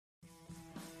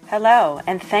Hello,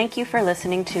 and thank you for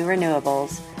listening to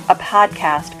Renewables, a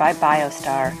podcast by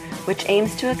BioStar, which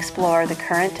aims to explore the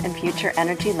current and future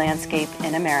energy landscape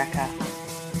in America.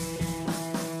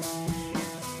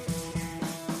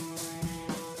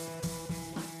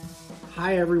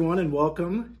 Hi, everyone, and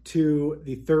welcome to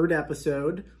the third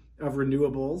episode of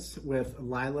Renewables with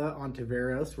Lila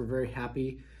Ontiveros. We're very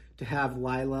happy to have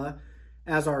Lila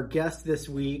as our guest this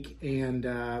week and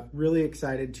really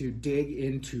excited to dig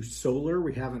into solar.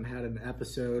 We haven't had an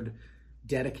episode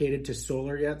dedicated to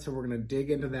solar yet, so we're going to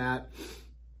dig into that.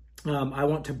 I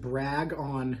want to brag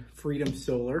on Freedom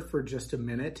Solar for just a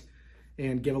minute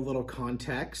and give a little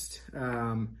context.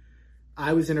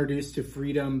 I was introduced to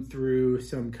Freedom through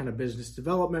some kind of business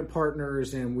development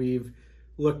partners, and we've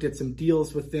looked at some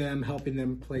deals with them, helping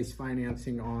them place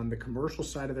financing on the commercial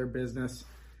side of their business.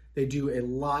 They do a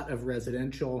lot of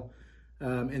residential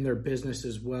in their business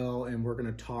as well, and we're going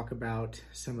to talk about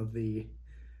some of the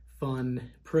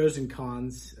fun pros and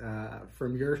cons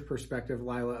from your perspective,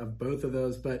 Lila, of both of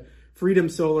those. But Freedom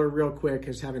Solar, real quick,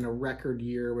 is having a record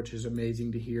year, which is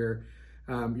amazing to hear.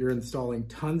 You're installing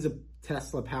tons of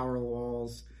Tesla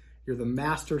Powerwalls. You're the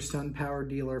master SunPower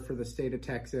dealer for the state of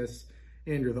Texas,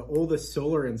 and you're the oldest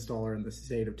solar installer in the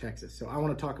state of Texas. So I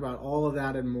want to talk about all of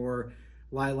that and more.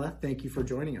 Lila, thank you for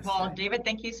joining us. Well, David,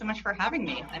 thank you so much for having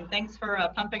me, and thanks for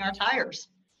pumping our tires.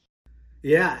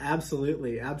 Yeah,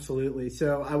 absolutely. Absolutely.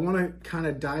 So I want to kind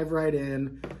of dive right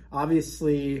in.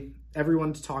 Obviously,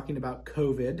 everyone's talking about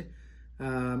COVID,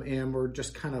 and we're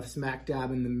just kind of smack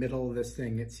dab in the middle of this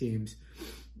thing, it seems.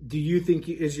 Do you think,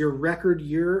 is your record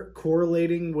year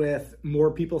correlating with more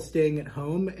people staying at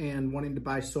home and wanting to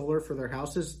buy solar for their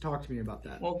houses? Talk to me about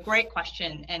that. Well, great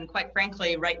question. And quite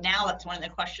frankly, right now, that's one of the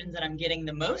questions that I'm getting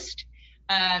the most.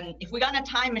 If we got in a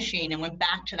time machine and went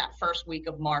back to that first week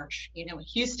of March, in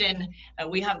Houston,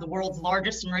 we have the world's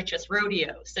largest and richest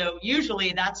rodeo. So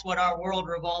usually that's what our world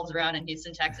revolves around in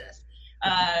Houston, Texas.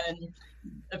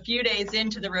 A few days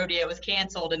into the rodeo was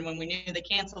canceled, and when we knew they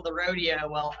canceled the rodeo,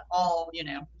 well,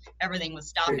 everything was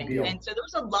stopping. And so there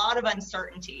was a lot of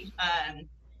uncertainty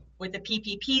with the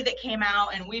PPP that came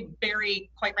out, and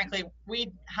quite frankly,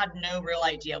 we had no real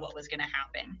idea what was going to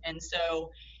happen. And so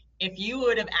if you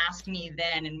would have asked me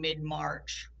then in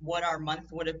mid-March what our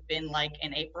month would have been like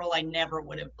in April, I never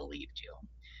would have believed you.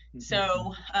 Mm-hmm.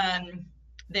 So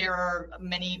there are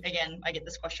many, again, I get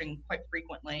this question quite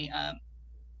frequently.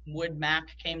 Wood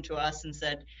Mac came to us and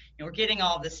said, we're getting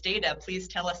all this data. Please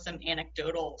tell us some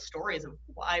anecdotal stories of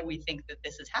why we think that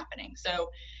this is happening. So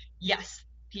yes,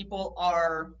 people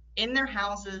are in their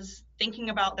houses, thinking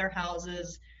about their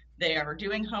houses. They are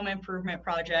doing home improvement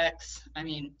projects. I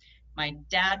mean, my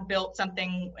dad built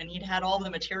something and he'd had all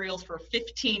the materials for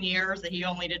 15 years that he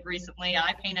only did recently.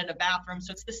 I painted a bathroom,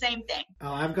 so it's the same thing.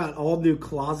 Oh, I've got all new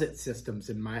closet systems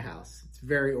in my house. It's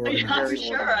very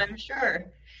organized. I'm sure.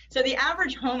 So the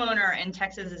average homeowner in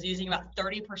Texas is using about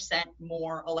 30%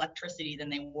 more electricity than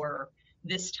they were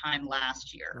this time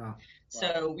last year. Wow.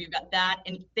 So we've got that,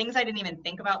 and things I didn't even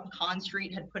think about.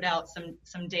 ConStreet had put out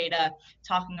some data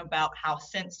talking about how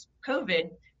since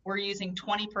COVID, we're using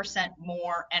 20%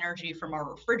 more energy from our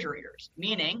refrigerators,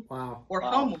 meaning we're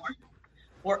home more.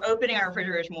 We're opening our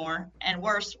refrigerators more, and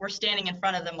worse, we're standing in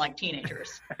front of them like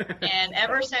teenagers. And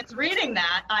ever since reading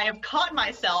that, I have caught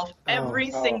myself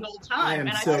every single time, and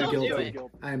I still do it.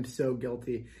 I am so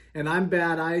guilty. And I'm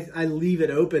bad. I leave it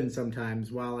open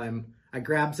sometimes while I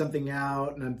grab something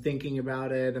out and I'm thinking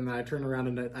about it, and then I turn around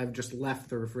and I've just left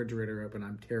the refrigerator open.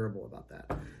 I'm terrible about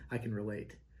that. I can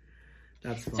relate.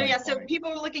 That's fun. So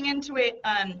people are looking into it.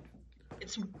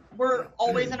 We're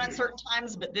always in uncertain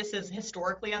times, but this is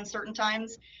historically uncertain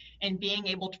times, and being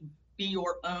able to be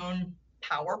your own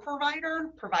power provider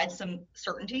provides some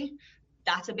certainty.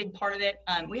 That's a big part of it.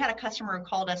 We had a customer who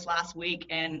called us last week,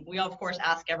 and we of course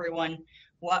ask everyone,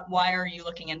 why are you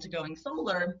looking into going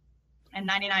solar? And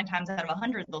 99 times out of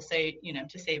 100, they'll say,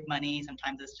 to save money.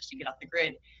 Sometimes it's just to get off the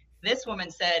grid. This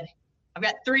woman said, I've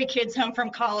got 3 kids home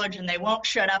from college and they won't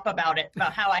shut up about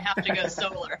how I have to go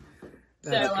solar.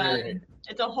 So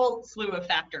it's a whole slew of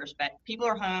factors, but people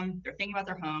are home, they're thinking about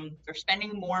their home, they're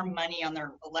spending more money on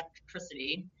their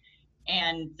electricity,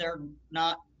 and they're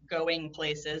not going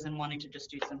places and wanting to just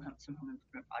do some home improvement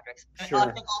projects. Sure.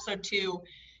 I think also too,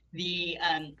 the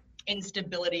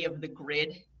instability of the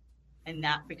grid and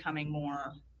that becoming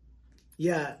more.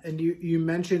 Yeah, and you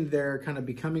mentioned there kind of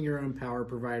becoming your own power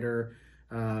provider,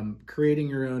 creating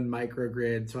your own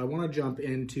microgrid. So I want to jump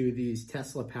into these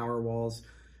Tesla Powerwalls.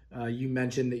 You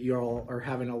mentioned that you all are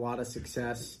having a lot of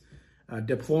success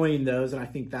deploying those, and I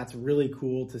think that's really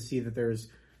cool to see that there's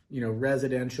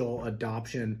residential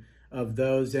adoption of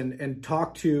those and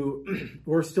talk to,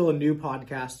 we're still a new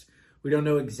podcast. We don't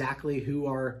know exactly who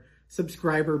our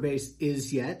subscriber base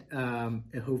is yet.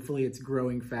 Hopefully it's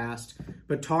growing fast,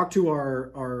 but talk to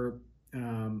our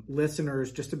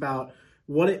listeners just about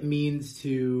what it means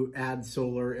to add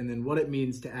solar and then what it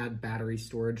means to add battery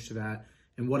storage to that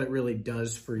and what it really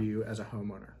does for you as a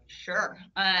homeowner. Sure.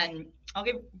 I'll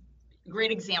give a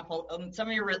great example. Some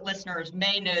of your listeners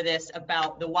may know this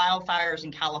about the wildfires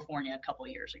in California a couple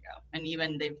of years ago, and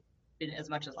even they've been as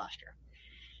much as last year.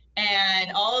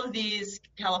 And all of these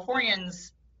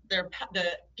Californians, the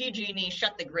PG&E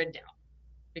shut the grid down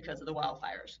because of the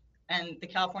wildfires. And the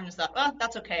Californians thought, well,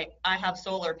 that's okay. I have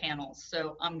solar panels,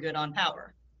 so I'm good on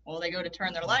power. Well, they go to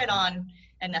turn their light on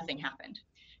and nothing happened.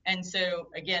 And so,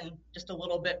 again, just a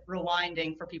little bit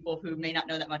rewinding for people who may not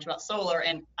know that much about solar.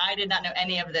 And I did not know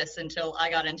any of this until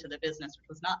I got into the business, which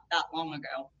was not that long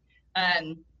ago.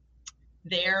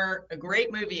 They're a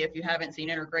great movie, if you haven't seen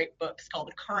it, or great books called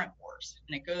The Current Wars.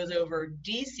 And it goes over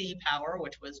DC power,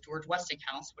 which was George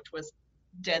Westinghouse, which was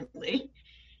deadly,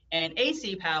 and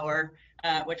AC power,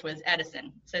 which was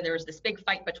Edison. So there was this big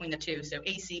fight between the two. So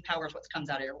AC power is what comes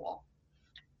out of your wall.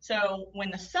 So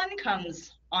when the sun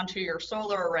comes onto your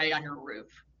solar array on your roof,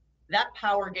 that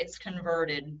power gets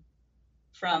converted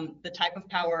from the type of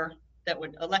power that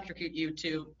would electrocute you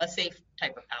to a safe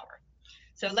type of power.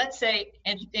 So let's say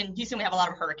in Houston, we have a lot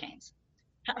of hurricanes.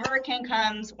 A hurricane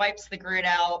comes, wipes the grid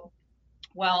out.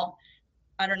 Well,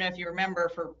 I don't know if you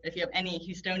remember, if you have any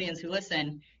Houstonians who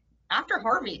listen, after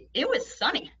Harvey, it was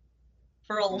sunny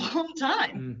for a long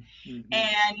time. Mm-hmm.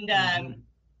 And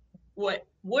what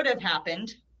would have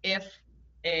happened if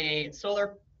a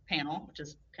solar panel, which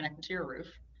is connected to your roof,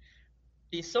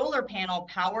 the solar panel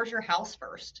powers your house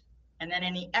first, and then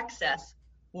any excess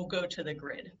will go to the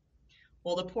grid.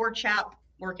 Well, the poor chap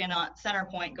working on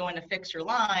CenterPoint going to fix your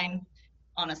line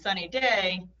on a sunny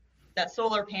day, that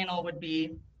solar panel would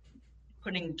be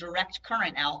putting direct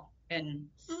current out, and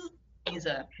he's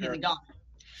gone.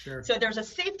 Sure. So there's a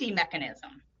safety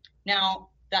mechanism. Now,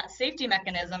 that safety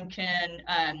mechanism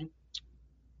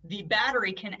the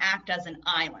battery can act as an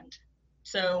island.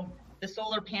 So the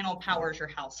solar panel powers your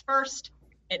house first.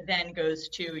 It then goes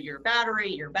to your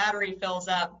battery fills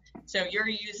up. So you're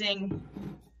using,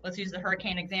 let's use the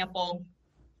hurricane example,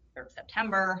 or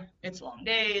September, it's long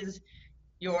days.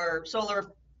 Your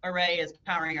solar array is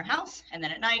powering your house, and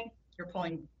then at night, you're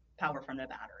pulling power from the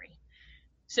battery.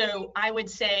 So I would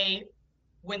say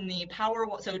when the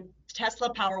so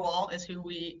Tesla Powerwall is who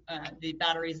the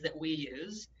batteries that we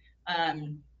use.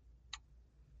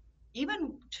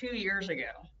 Even 2 years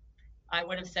ago, I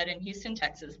would have said in Houston,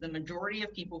 Texas, the majority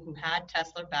of people who had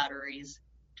Tesla batteries,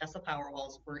 Tesla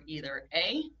Powerwalls, were either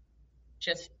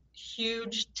just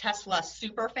huge Tesla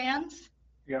super fans.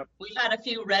 Yep. We had a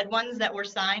few red ones that were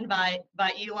signed by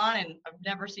Elon, and I've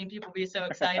never seen people be so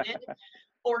excited.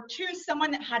 Or two,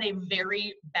 someone that had a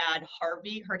very bad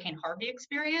Hurricane Harvey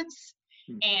experience,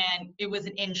 and it was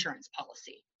an insurance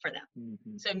policy for them.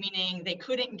 Mm-hmm. So meaning they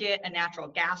couldn't get a natural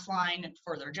gas line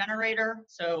for their generator.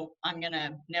 So I'm going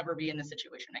to never be in this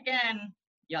situation again,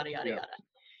 yada, yada, yada.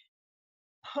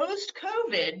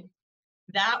 Post-COVID,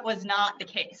 that was not the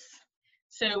case.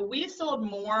 So we sold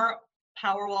more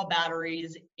Powerwall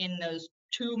batteries in those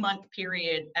 2-month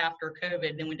period after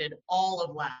COVID than we did all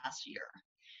of last year.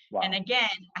 Wow. And again,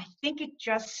 I think it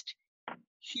just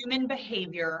human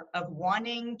behavior of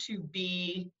wanting to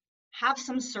have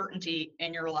some certainty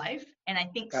in your life. And I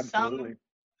think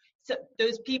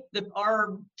those people,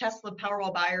 our Tesla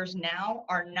Powerwall buyers now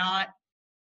are not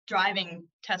driving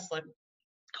Tesla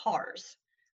cars.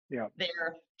 Yeah.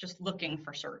 They're just looking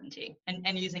for certainty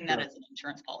and using that as an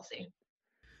insurance policy.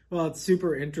 Well, it's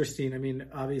super interesting. I mean,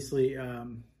 obviously,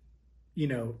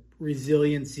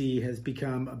 resiliency has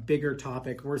become a bigger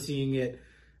topic. We're seeing it.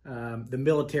 The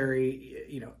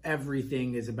military,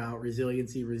 everything is about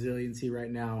resiliency right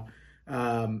now.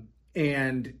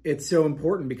 And it's so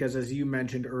important because, as you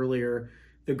mentioned earlier,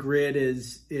 the grid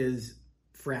is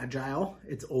fragile.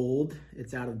 It's old.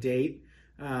 It's out of date.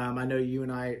 I know you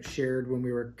and I shared when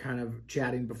we were kind of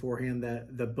chatting beforehand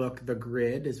that the book, The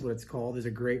Grid is what it's called, is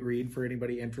a great read for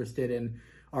anybody interested in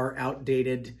our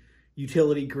outdated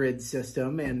utility grid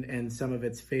system and some of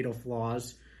its fatal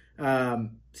flaws.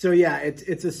 So yeah,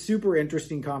 it's a super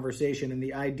interesting conversation, and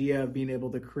the idea of being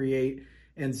able to create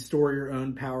and store your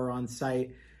own power on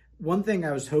site. One thing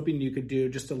I was hoping you could do,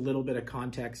 just a little bit of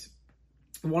context,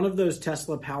 one of those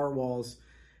Tesla Powerwalls,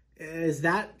 is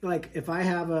that like if I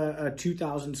have a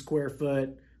 2,000 square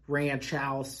foot ranch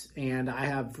house and I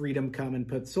have Freedom come and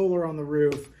put solar on the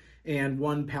roof and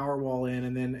one Powerwall in,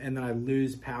 and then I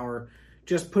lose power,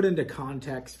 just put into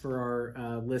context for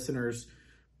our listeners,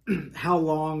 how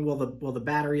long will the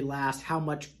battery last? How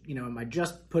much, am I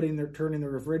just turning the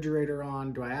refrigerator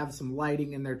on? Do I have some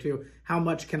lighting in there too? How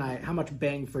much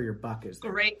bang for your buck is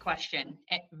there? Great question.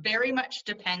 It very much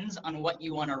depends on what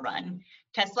you want to run.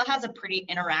 Tesla has a pretty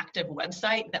interactive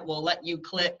website that will let you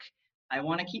click, I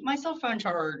want to keep my cell phone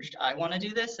charged. I want to do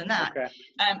this and that. Okay.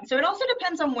 So it also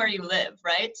depends on where you live,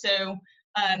 right? So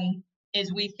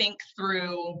as we think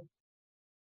through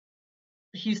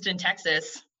Houston,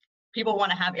 Texas, people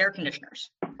want to have air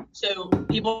conditioners. So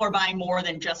people are buying more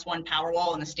than just one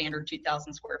Powerwall in a standard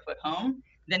 2,000 square foot home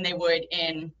than they would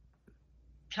in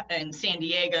San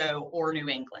Diego or New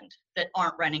England that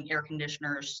aren't running air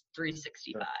conditioners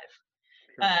 365.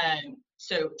 Sure.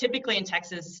 So typically in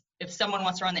Texas, if someone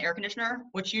wants to run the air conditioner,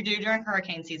 which you do during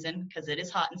hurricane season, because it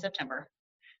is hot in September,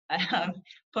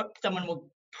 someone will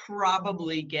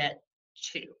probably get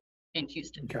 2 in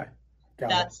Houston. Okay.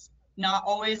 That's not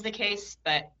always the case,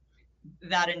 but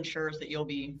that ensures that you'll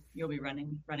be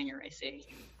running your AC.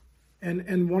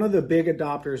 And one of the big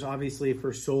adopters, obviously,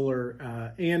 for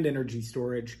solar and energy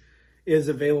storage is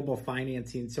available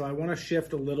financing. So I want to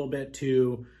shift a little bit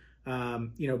to,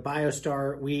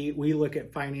 BioStar. We look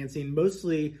at financing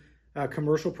mostly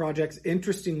commercial projects.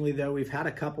 Interestingly, though, we've had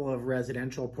a couple of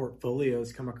residential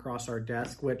portfolios come across our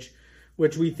desk, which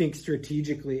we think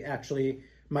strategically actually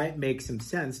might make some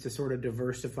sense to sort of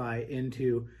diversify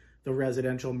into the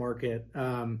residential market.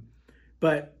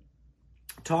 But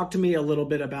talk to me a little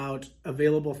bit about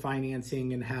available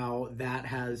financing and how that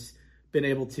has been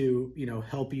able to,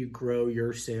 help you grow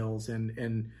your sales.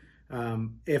 And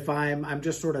if I'm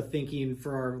just sort of thinking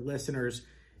for our listeners,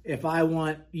 if I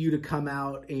want you to come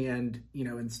out and,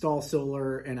 install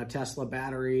solar and a Tesla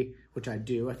battery, which I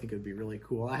do, I think it would be really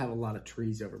cool. I have a lot of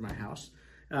trees over my house.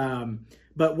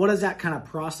 But what does that kind of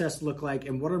process look like?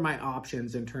 And what are my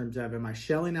options in terms of, am I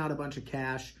shelling out a bunch of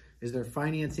cash? Is there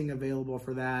financing available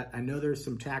for that? I know there's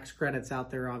some tax credits out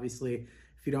there, obviously,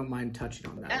 if you don't mind touching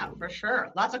on that. Yeah, for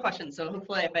sure. Lots of questions. So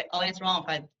hopefully I'll answer them all. If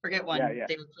I forget one, yeah.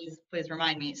 David, please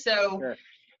remind me. So sure.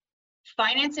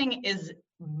 Financing is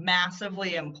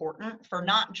massively important for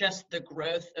not just the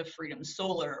growth of Freedom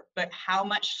Solar, but how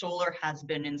much solar has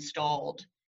been installed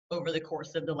over the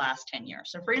course of the last 10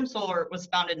 years. So Freedom Solar was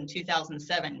founded in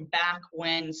 2007, back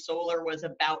when solar was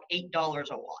about $8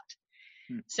 a watt.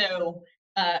 So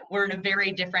we're in a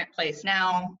very different place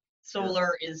now.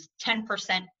 Solar is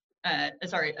 10%,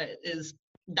 is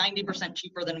 90%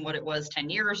 cheaper than what it was 10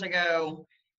 years ago.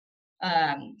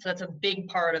 So that's a big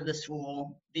part of the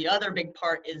stool. The other big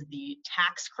part is the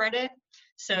tax credit.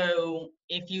 So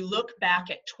if you look back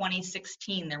at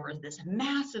 2016, there was this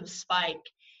massive spike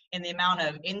in the amount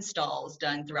of installs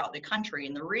done throughout the country.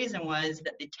 And the reason was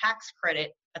that the tax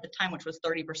credit at the time, which was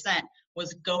 30%,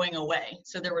 was going away.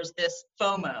 So there was this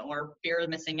FOMO, or fear of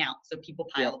missing out. So people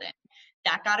piled in.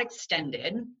 That got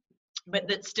extended, but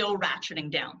that's still ratcheting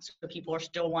down. So people are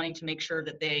still wanting to make sure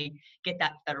that they get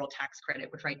that federal tax credit,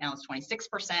 which right now is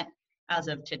 26%. As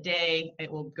of today,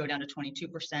 it will go down to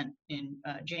 22% in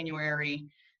January.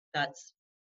 That's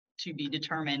to be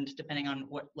determined depending on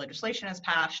what legislation is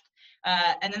passed.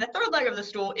 And then the third leg of the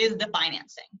stool is the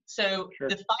financing. So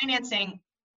the financing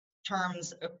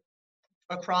terms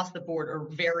across the board are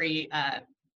very,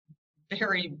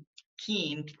 very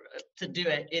keen to do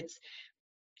it. It's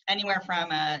anywhere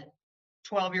from a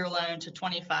 12-year loan to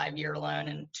 25-year loan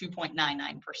and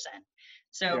 2.99%.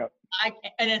 So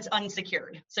and it's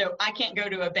unsecured. So I can't go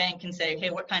to a bank and say,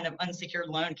 hey, what kind of unsecured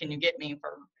loan can you get me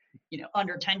for,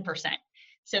 under 10%?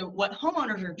 So what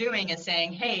homeowners are doing is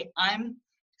saying, hey, I'm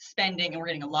spending, and we're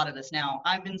getting a lot of this now,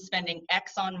 I've been spending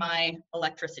X on my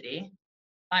electricity.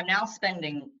 I'm now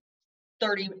spending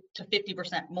 30 to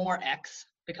 50% more X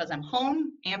because I'm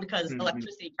home and because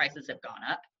electricity prices have gone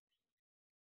up.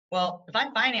 Well, if I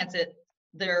finance it,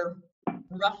 they're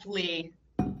roughly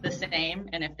the same.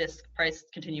 And if this price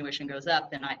continuation goes up,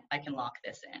 then I can lock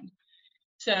this in.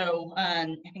 So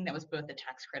I think that was both the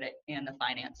tax credit and the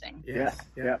financing. Yes.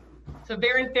 Yeah. So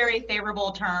very, very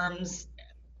favorable terms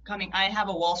coming. I have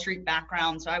a Wall Street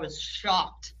background, so I was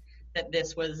shocked that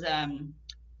this was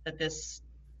that this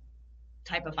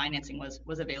type of financing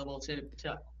was available to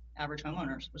average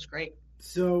homeowners. It was great.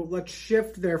 So let's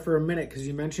shift there for a minute because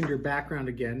you mentioned your background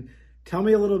again. Tell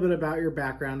me a little bit about your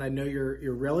background. I know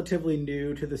you're relatively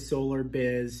new to the solar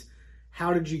biz.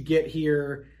 How did you get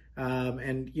here?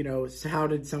 And how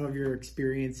did some of your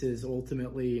experiences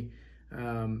ultimately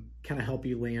kind of help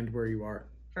you land where you are?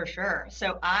 For sure.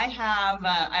 So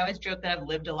I always joke that I've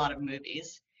lived a lot of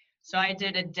movies. So I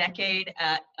did a decade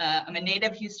I'm a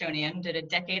native Houstonian, did a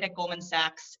decade at Goldman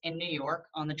Sachs in New York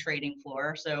on the trading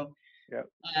floor. So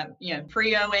Yep.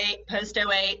 Pre-08,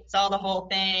 post-08, saw the whole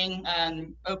thing,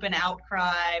 open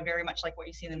outcry, very much like what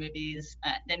you see in the movies.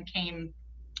 Then came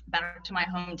back to my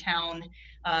hometown,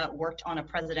 worked on a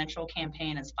presidential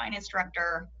campaign as finance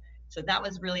director. So that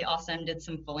was really awesome. Did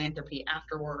some philanthropy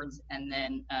afterwards, and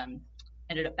then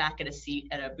ended up back at a seat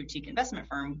at a boutique investment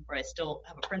firm where I still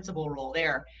have a principal role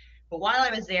there. But while I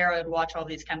was there, I would watch all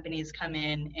these companies come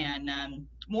in and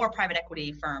more private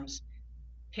equity firms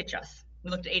pitch us. We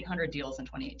looked at 800 deals in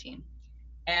 2018.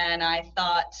 And I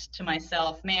thought to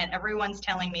myself, man, everyone's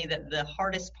telling me that the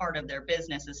hardest part of their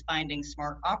business is finding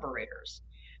smart operators.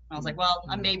 And I was like, well,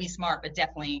 I'm maybe smart, but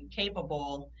definitely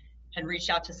capable. Had reached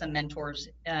out to some mentors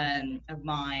of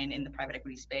mine in the private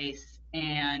equity space,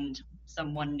 and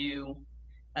someone knew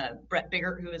Brett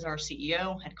Biggert, who is our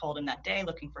CEO, had called him that day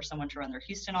looking for someone to run their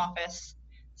Houston office.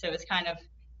 So it was kind of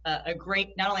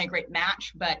not only a great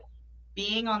match, but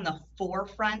being on the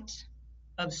forefront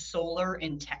of solar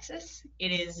in Texas,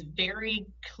 it is very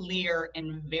clear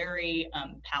and very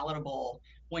palatable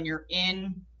when you're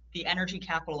in the energy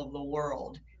capital of the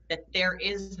world that there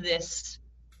is this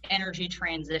energy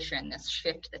transition, this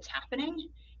shift that's happening.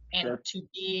 And Sure. To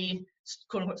be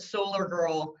quote unquote solar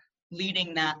girl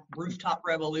leading that rooftop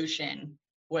revolution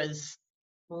was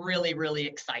really, really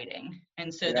exciting.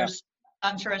 And so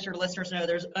I'm sure as your listeners know,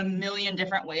 there's a million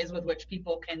different ways with which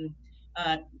people can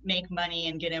make money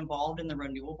and get involved in the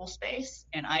renewable space.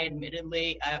 And I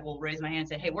will raise my hand and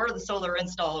say, hey, we're the solar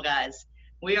install guys.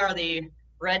 We are the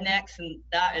rednecks, and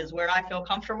that is where I feel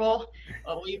comfortable.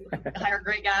 We hire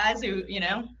great guys who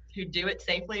do it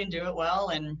safely and do it well.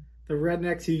 And the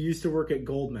rednecks who used to work at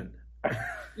Goldman.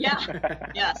 Yeah,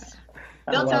 yes.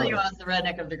 They'll tell you I was the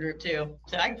redneck of the group too.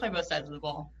 So I can play both sides of the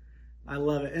ball. I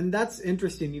love it. And that's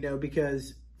interesting,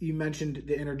 because you mentioned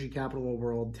the energy capital of the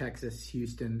world, Texas,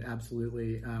 Houston,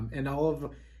 absolutely. And all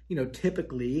of,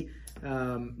 typically,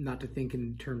 not to think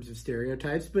in terms of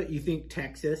stereotypes, but you think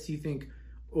Texas, you think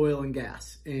oil and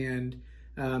gas. And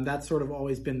that's sort of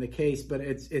always been the case. But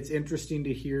it's interesting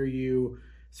to hear you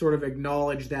sort of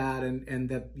acknowledge that and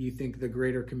that you think the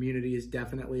greater community is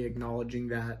definitely acknowledging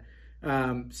that.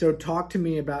 So talk to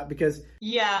me about, because...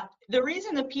 Yeah, the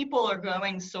reason that people are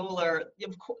going solar,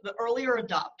 the earlier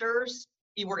adopters,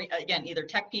 you were, again, either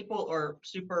tech people or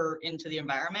super into the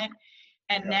environment.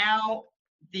 And now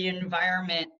the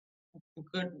environment,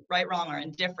 good, right, wrong, or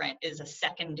indifferent, is a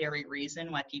secondary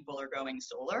reason why people are going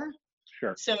solar.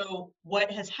 Sure. So what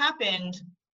has happened,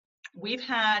 we've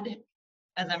had,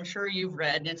 as I'm sure you've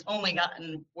read, and it's only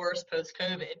gotten worse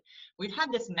post-COVID, we've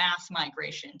had this mass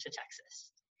migration to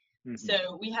Texas. Mm-hmm.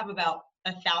 So we have about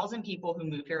 1,000 people who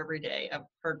move here every day. I've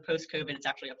heard post-COVID, it's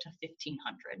actually up to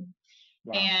 1,500.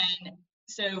 Wow. And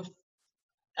so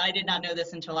I did not know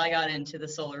this until I got into the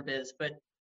solar biz, but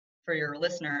for your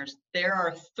listeners, there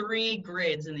are 3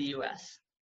 grids in the U.S.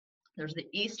 There's the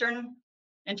Eastern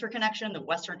interconnection, the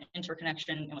Western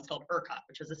interconnection, and what's called ERCOT,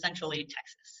 which is essentially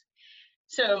Texas.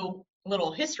 So a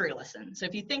little history lesson. So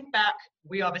if you think back,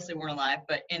 we obviously weren't alive,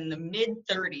 but in the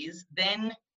mid-30s,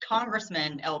 then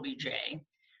Congressman LBJ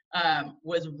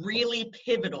was really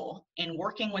pivotal in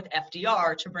working with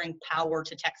FDR to bring power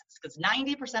to Texas, because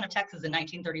 90% of Texas in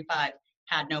 1935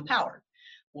 had no power.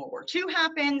 World War II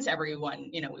happens, everyone,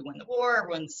 we win the war,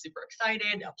 everyone's super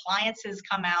excited, appliances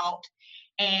come out,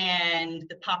 and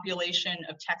the population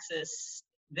of Texas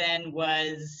then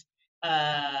was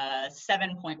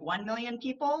 7.1 million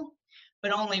people,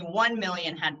 but only 1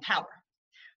 million had power.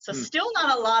 So still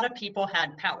not a lot of people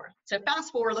had power. So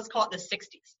fast forward, let's call it the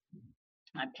 60s.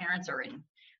 My parents are in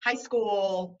high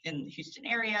school in the Houston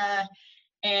area,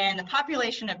 and the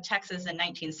population of Texas in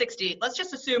 1960, let's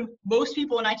just assume most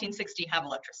people in 1960 have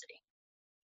electricity.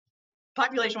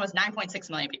 Population was 9.6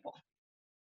 million people.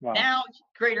 Wow. Now,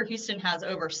 Greater Houston has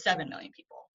over 7 million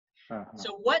people. Uh-huh.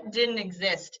 So what didn't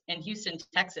exist in Houston,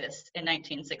 Texas in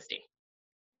 1960?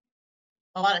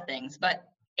 A lot of things, but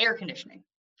air conditioning.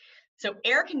 So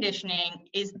air conditioning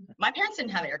my parents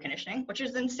didn't have air conditioning, which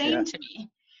is insane to me.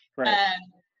 Right.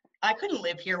 I couldn't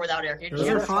live here without air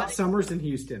conditioning. Those are hot summers in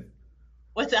Houston.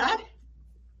 What's that?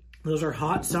 Those are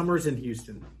hot summers in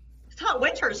Houston. It's hot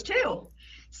winters too.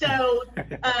 So,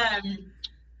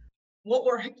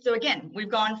 so again, we've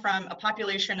gone from a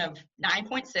population of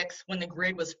 9.6 when the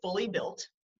grid was fully built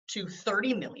to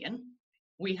 30 million.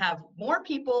 We have more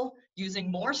people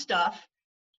using more stuff.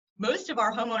 Most of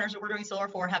our homeowners that we're doing solar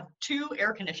for have 2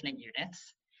 air conditioning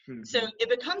units. Mm-hmm. So it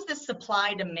becomes this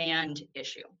supply-demand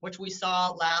issue, which we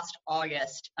saw last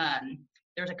August.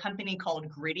 There's a company called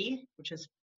Griddy, which has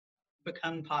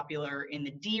become popular in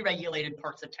the deregulated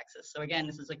parts of Texas. So again,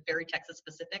 this is like very Texas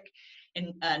specific.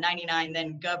 In 99,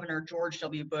 then Governor George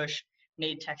W. Bush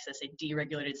made Texas a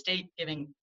deregulated state,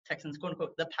 giving Texans, quote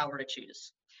unquote, the power to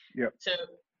choose. Yep. So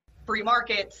free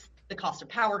markets, the cost of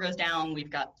power goes down. We've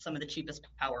got some of the cheapest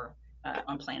power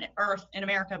on planet Earth in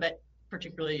America, but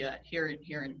particularly here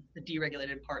in the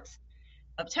deregulated parts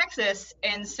of Texas.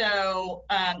 And so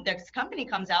this company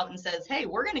comes out and says, hey,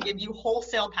 we're going to give you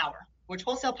wholesale power, which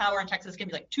wholesale power in Texas can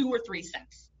be like 2 or 3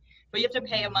 cents. But you have to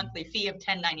pay a monthly fee of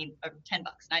 $10.99.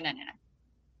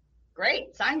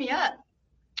 Great, sign me up.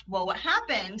 Well, what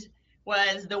happened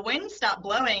was the wind stopped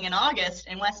blowing in August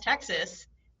in West Texas.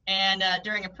 And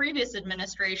during a previous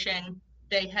administration,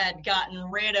 they had gotten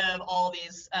rid of all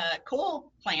these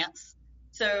coal plants.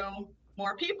 So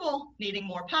more people needing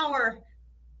more power,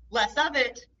 less of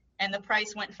it, and the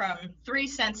price went from 3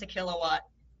 cents a kilowatt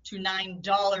to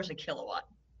 $9 a kilowatt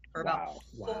for about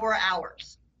 4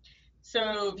 hours.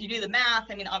 So if you do the math,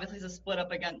 I mean, obviously it's a split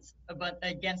up against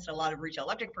a lot of retail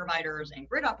electric providers and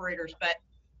grid operators, but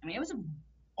I mean, it was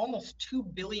almost $2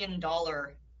 billion,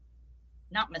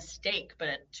 not mistake, but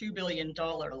a $2 billion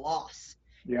loss.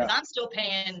 Yeah. Because I'm still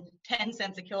paying 10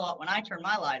 cents a kilowatt when I turn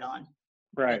my light on.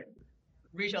 Right.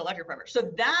 Retail electric providers.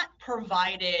 So that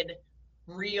provided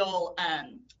real,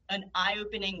 an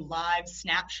eye-opening live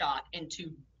snapshot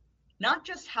into not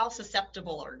just how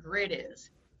susceptible our grid is,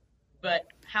 but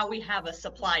how we have a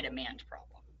supply-demand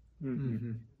problem.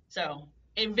 Mm-hmm. So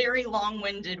a very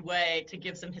long-winded way to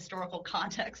give some historical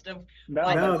context of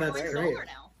that's great. Solar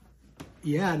now.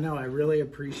 Yeah, no, I really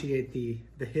appreciate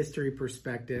the history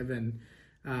perspective, and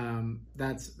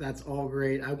that's all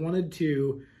great. I wanted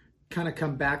to kind of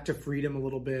come back to Freedom a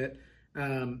little bit.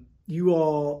 You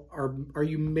all are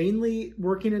you mainly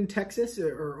working in Texas,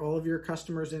 or all of your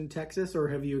customers in Texas, or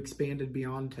have you expanded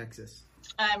beyond Texas?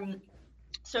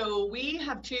 So we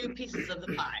have 2 pieces of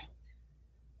the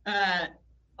pie.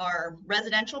 Our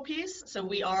residential piece. So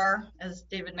we are, as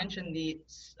David mentioned, the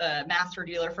master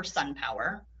dealer for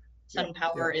SunPower.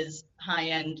 SunPower is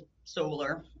high-end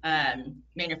solar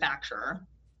manufacturer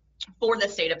for the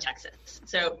state of Texas.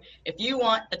 So if you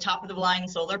want the top of the line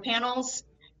solar panels,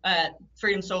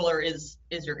 Freedom Solar is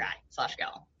your guy /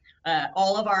 gal.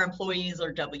 All of our employees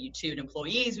are W-2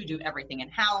 employees. We do everything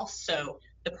in-house. So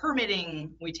the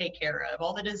permitting we take care of.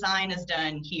 All the design is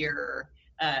done here.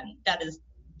 That is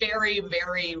very,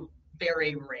 very,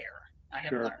 very rare, I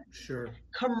have learned. Sure.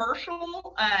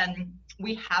 Commercial,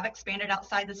 we have expanded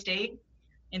outside the state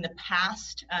in the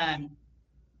past.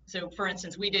 So for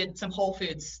instance, we did some Whole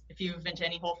Foods. If you've been to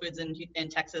any Whole Foods in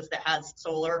Texas that has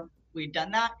solar, we've done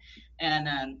that. And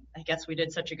I guess we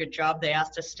did such a good job, they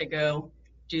asked us to go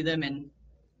do them in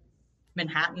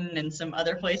Manhattan and some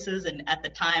other places. And at the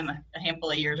time, a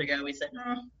handful of years ago, we said,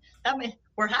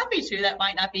 we're happy to. That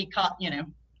might not be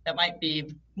that might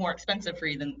be more expensive for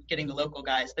you than getting the local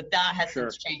guys. But that has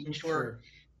since changed. We're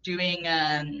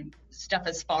doing stuff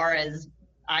as far as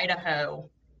Idaho,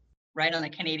 right on the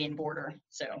Canadian border.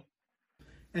 So.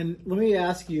 And let me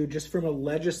ask you, just from a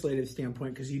legislative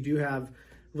standpoint, because you do have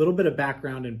a little bit of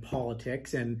background in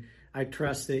politics, and I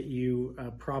trust that you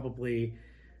probably,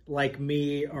 like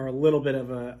me, are a little bit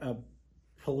of a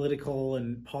political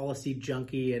and policy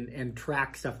junkie and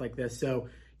track stuff like this. So,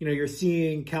 you're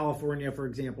seeing California, for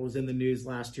example, was in the news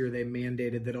last year. They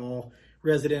mandated that all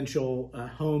residential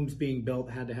homes being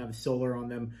built had to have solar on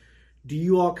them. Do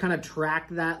you all kind of track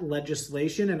that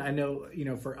legislation? And I know,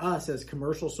 for us as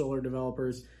commercial solar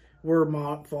developers, we're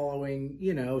following,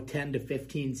 10 to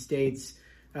 15 states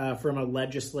from a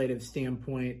legislative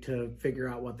standpoint to figure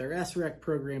out what their SREC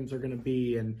programs are going to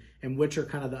be and which are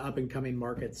kind of the up and coming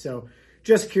markets. So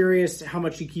just curious how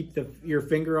much you keep your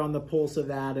finger on the pulse of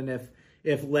that, and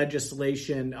if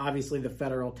legislation, obviously the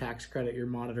federal tax credit you're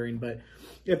monitoring, but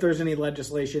if there's any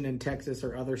legislation in Texas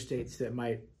or other states that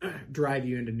might drive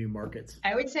you into new markets.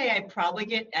 I would say I probably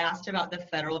get asked about the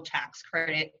federal tax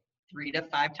credit 3 to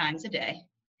 5 times a day.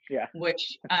 Yeah.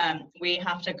 Which we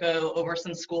have to go over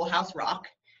some schoolhouse rock.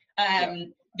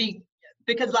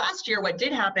 Because last year what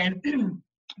did happen,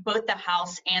 both the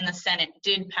House and the Senate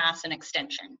did pass an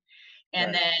extension.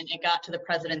 And then it got to the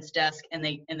president's desk, and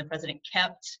the president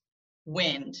kept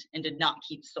wind and did not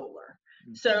keep solar.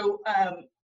 Mm-hmm. So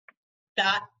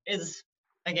that is,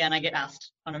 again, I get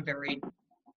asked on a very,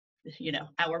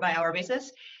 hour by hour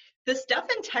basis. The stuff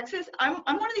in Texas, I'm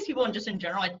one of these people, and just in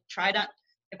general, I try to,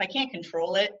 if I can't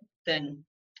control it, then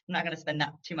I'm not going to spend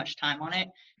that too much time on it.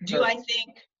 Do I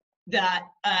think that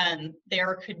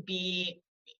there could be,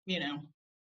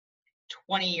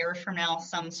 20 years from now,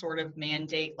 some sort of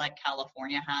mandate like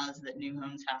California has that new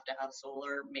homes have to have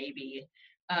solar? Maybe.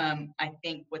 I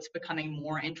think what's becoming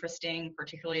more interesting,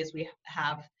 particularly as we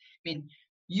have,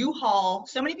 U-Haul,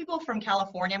 so many people from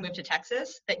California moved to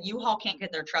Texas that U-Haul can't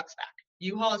get their trucks back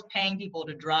U-Haul is paying people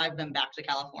to drive them back to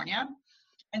California.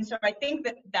 And so I think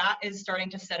that is starting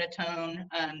to set a tone.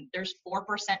 There's 4%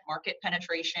 market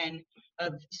penetration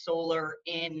of solar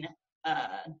in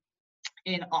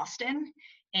Austin.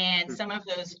 And some of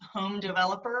those home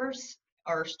developers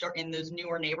are in those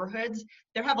newer neighborhoods.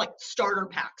 They have like starter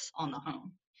packs on the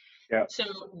home. Yeah. So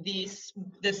the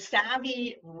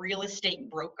savvy real estate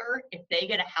broker, if they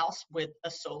get a house with a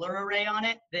solar array on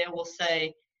it, they will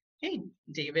say, hey,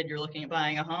 David, you're looking at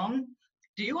buying a home.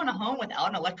 Do you want a home without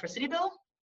an electricity bill?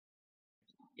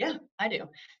 Yeah, I do.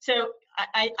 So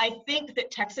I think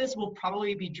that Texas will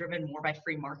probably be driven more by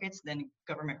free markets than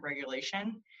government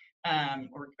regulation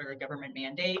or a government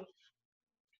mandate.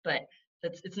 But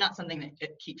it's not something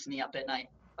that keeps me up at night.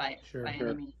 By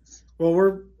any means.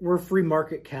 Well, we're free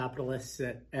market capitalists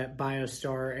at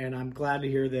BioStar, and I'm glad to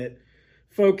hear that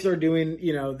folks are doing,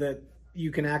 that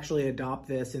you can actually adopt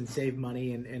this and save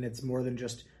money, and it's more than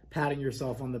just patting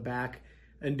yourself on the back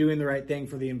and doing the right thing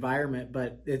for the environment,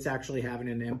 but it's actually having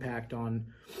an impact on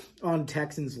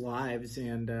Texans' lives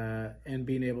and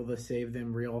being able to save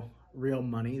them real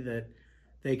money that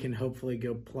they can hopefully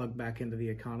go plug back into the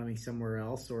economy somewhere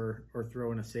else or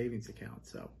throw in a savings account.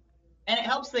 So. And it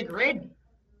helps the grid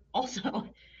also.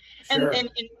 Sure. And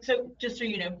so just so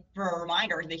you know, for a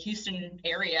reminder, the Houston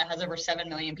area has over 7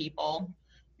 million people.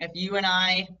 If you and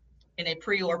I, in a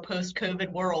pre or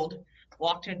post-COVID world,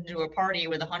 walked into a party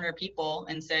with 100 people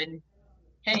and said,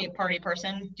 hey, party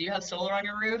person, do you have solar on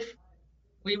your roof?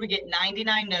 We would get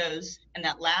 99 no's, and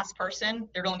that last person,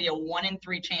 there'd only be a 1 in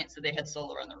 3 chance that they had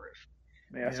solar on the roof.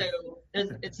 Yeah. So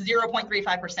it's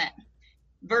 0.35%.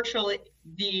 Virtually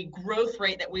the growth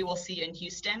rate that we will see in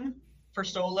Houston for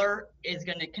solar is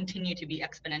going to continue to be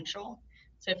exponential.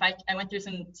 So if I went through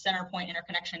some CenterPoint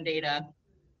interconnection data,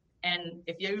 and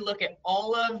if you look at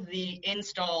all of the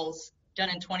installs done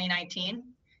in 2019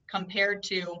 compared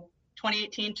to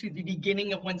 2018 to the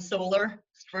beginning of when solar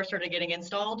first started getting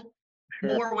installed,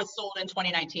 more was sold in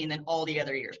 2019 than all the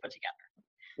other years put together.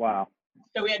 Wow.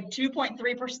 So we had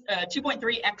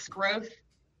 2.3x growth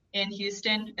in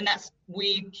Houston, and that's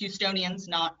we Houstonians,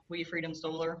 not we Freedom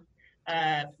Solar.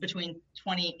 Between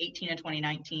 2018 and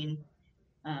 2019,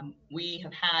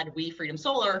 we Freedom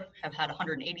Solar have had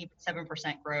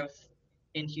 187% growth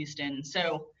in Houston.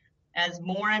 So as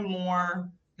more and more,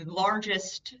 the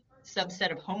largest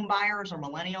subset of home buyers are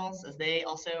millennials, as they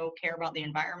also care about the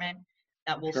environment,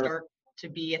 that will start to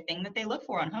be a thing that they look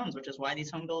for on homes, which is why these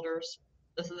home builders,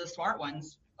 this is the smart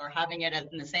ones, are having it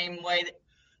in the same way that,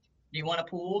 do you want a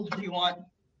pool? Do you want?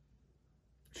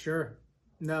 Sure.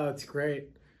 No, it's great.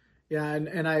 Yeah,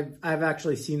 and I've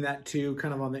actually seen that too,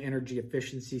 kind of on the energy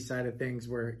efficiency side of things,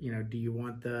 where do you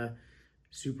want the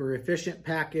super efficient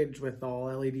package with all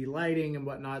LED lighting and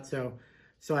whatnot? So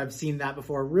I've seen that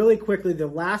before. Really quickly, the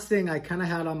last thing I kind of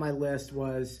had on my list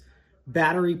was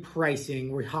battery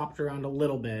pricing. We hopped around a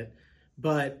little bit,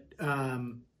 but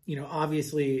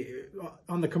obviously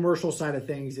on the commercial side of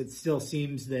things, it still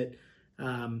seems that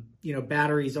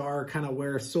batteries are kind of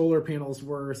where solar panels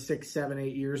were 6, 7,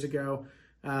 8 years ago.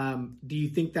 Do you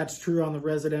think that's true on the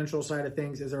residential side of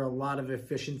things? Is there a lot of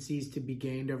efficiencies to be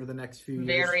gained over the next few years?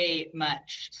 Very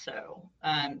much so.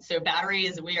 So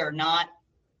batteries, we are not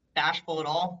bashful at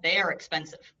all. They are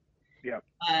expensive. Yeah.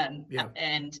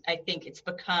 And I think it's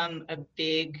become a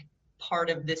big part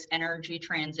of this energy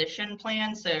transition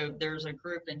plan. So there's a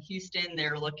group in Houston,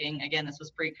 they're looking, again, this was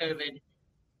pre-COVID,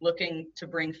 looking to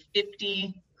bring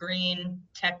 50 green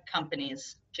tech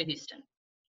companies to Houston.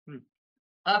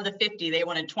 Of the 50, they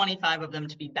wanted 25 of them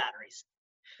to be batteries.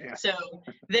 Yeah. So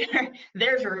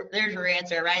there's your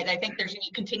answer, right? I think there's going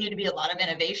to continue to be a lot of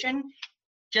innovation.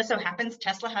 Just so happens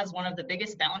Tesla has one of the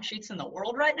biggest balance sheets in the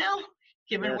world right now,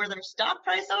 given where their stock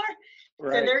price are.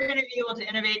 Right. So they're going to be able to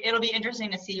innovate. It'll be interesting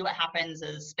to see what happens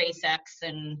as SpaceX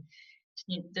and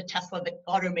the Tesla, the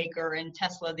automaker, and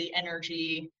Tesla, the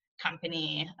energy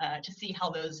company, to see how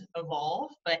those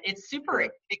evolve. But it's super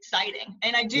exciting.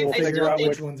 And I do figure out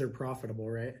which ones are profitable,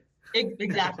 right?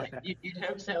 Exactly. You'd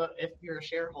hope so if you're a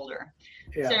shareholder.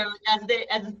 Yeah. So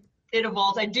as it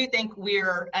evolves, I do think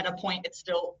we're at a point, it's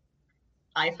still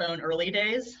iPhone early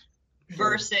days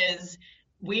versus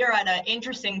we are at an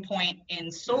interesting point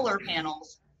in solar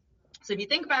panels. So if you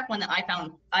think back when the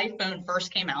iPhone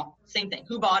first came out, same thing.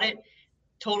 Who bought it?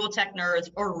 Total tech nerds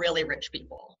or really rich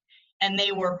people. And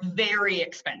they were very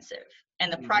expensive.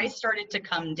 And the price started to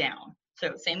come down.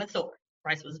 So same with solar.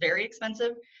 Price was very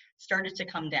expensive, started to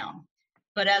come down.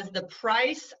 But as the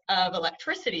price of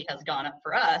electricity has gone up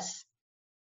for us,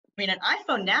 I mean, an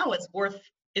iPhone now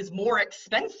is more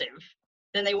expensive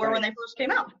than they were when they first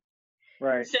came out.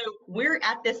 Right. So we're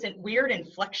at this weird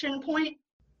inflection point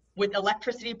with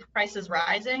electricity prices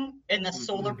rising and the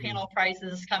solar panel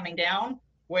prices coming down,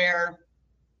 where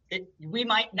we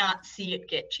might not see it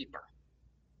get cheaper.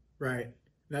 Right.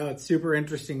 No, it's super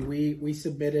interesting. We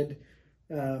submitted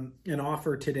an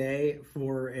offer today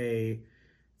for a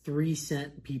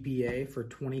 3-cent PPA for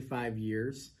 25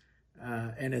 years,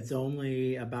 and it's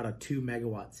only about a 2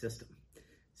 megawatt system.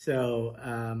 So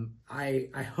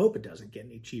I hope it doesn't get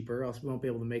any cheaper, else we won't be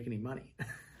able to make any money.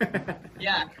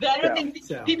 Yeah, but I don't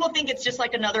think people think it's just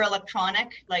like another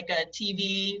electronic, like a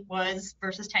TV was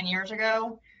versus 10 years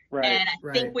ago. Right. And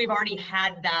I think we've already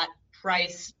had that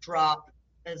price drop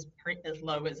as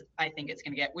low as I think it's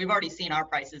going to get. We've already seen our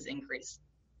prices increase.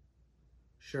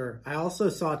 Sure. I also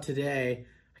saw today,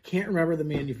 I can't remember the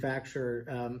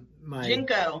manufacturer.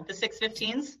 Jinko, the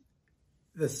 615s.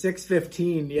 The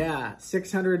 615, yeah,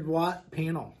 600 watt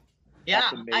panel.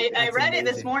 Yeah, I read it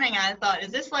this morning. And I thought,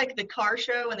 is this like the car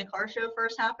show when the car show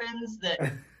first happens?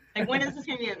 That like when is this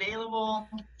going to be available?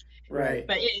 Right.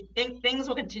 But things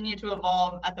will continue to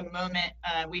evolve. At the moment,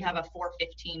 we have a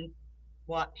 415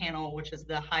 watt panel, which is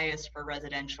the highest for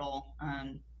residential,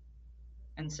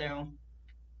 and so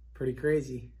pretty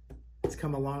crazy. It's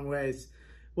come a long ways.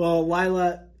 Well,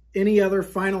 Lila, any other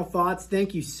final thoughts?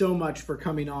 Thank you so much for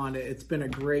coming on. It's been a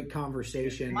great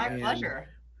conversation. My pleasure.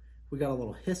 We got a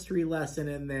little history lesson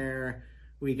in there.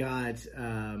 We got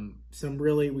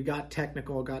we got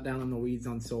technical, got down in the weeds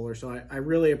on solar. So I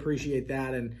really appreciate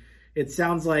that. And it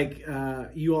sounds like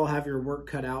you all have your work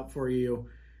cut out for you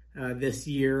this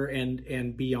year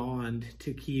and beyond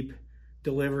to keep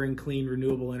delivering clean,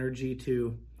 renewable energy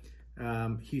to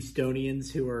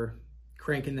Houstonians who are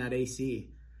cranking that AC.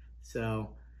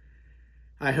 So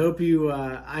I hope you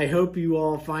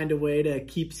all find a way to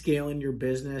keep scaling your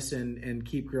business and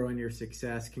keep growing your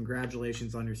success.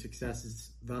 Congratulations on your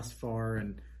successes thus far,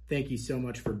 and thank you so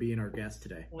much for being our guest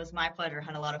today. It was my pleasure.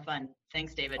 Had a lot of fun.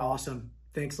 Thanks, David. Awesome.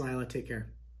 Thanks, Lila. Take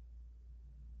care.